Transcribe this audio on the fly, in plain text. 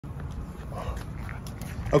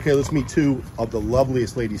Okay, let's meet two of the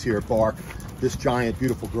loveliest ladies here at Bark. This giant,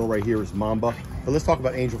 beautiful girl right here is Mamba. But let's talk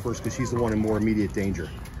about Angel first because she's the one in more immediate danger.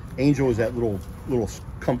 Angel is that little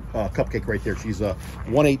cupcake right there. She's a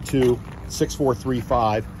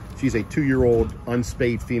 1826435. She's a 2-year-old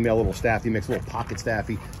unspayed female, little staffy mix, little pocket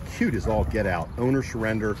staffy. Cute as all get out. Owner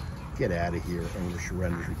surrender. Get out of here. Owner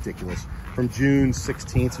surrender is ridiculous. From June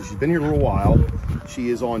 16th, so she's been here a little while. She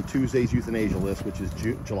is on Tuesday's euthanasia list, which is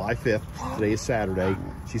July 5th. Today is Saturday.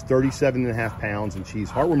 She's 37.5 pounds, and she's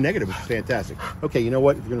heartworm negative, which is fantastic. Okay, you know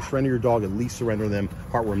what? If you're going to surrender your dog, at least surrender them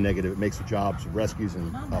heartworm negative. It makes the jobs, rescues,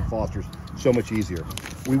 and fosters so much easier.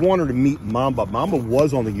 We want her to meet Mamba. Mamba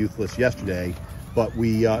was on the youth list yesterday, but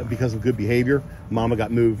we, because of good behavior, Mamba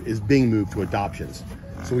is being moved to adoptions.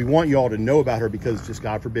 So we want you all to know about her because just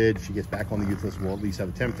God forbid she gets back on the youth list, we'll at least have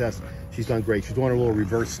a temp test. She's done great. She's doing her little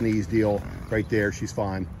reverse sneeze deal right there. She's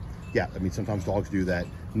fine. Yeah, I mean, sometimes dogs do that.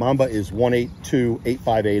 Mamba is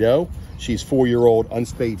 1828580. She's 4-year-old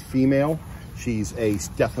unspayed female. She's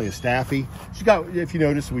definitely a staffy. She's got, if you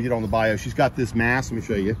notice, we did on the bio, she's got this mask, let me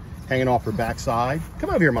show you, hanging off her backside.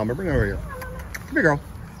 Come over here, Mamba, bring her over here. Come here, girl.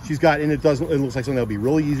 She's got, and it looks like something that'll be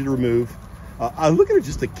really easy to remove. Look at her,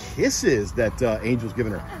 just the kisses that Angel's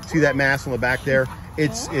giving her. See that mask on the back there?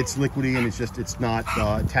 It's liquidy and it's not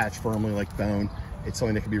attached firmly like bone. It's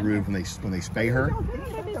something that can be removed when they spay her.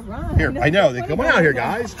 Here, I know, they come on out here,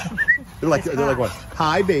 guys. They're like what?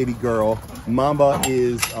 Hi, baby girl. Mamba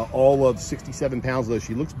is all of 67 pounds, though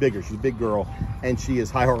she looks bigger. She's a big girl, and she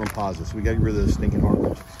is high heartworm positive, so we got to get rid of those stinking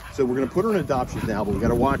heartworms. So we're going to put her in adoptions now, but we got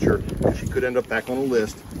to watch her because she could end up back on the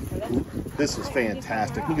list. This is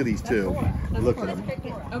fantastic. Look at these two. Look at them.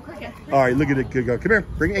 All right, look at it. Good go. Come here.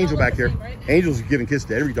 Bring Angel back here. Angel's giving kisses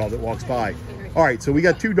to every dog that walks by. All right, so we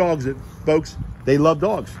got two dogs that, folks, they love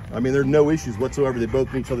dogs. I mean, there are no issues whatsoever. They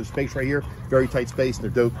both in each other's space right here. Very tight space,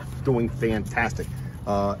 and they're doing fantastic.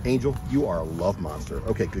 Angel, you are a love monster.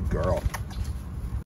 Okay, good girl.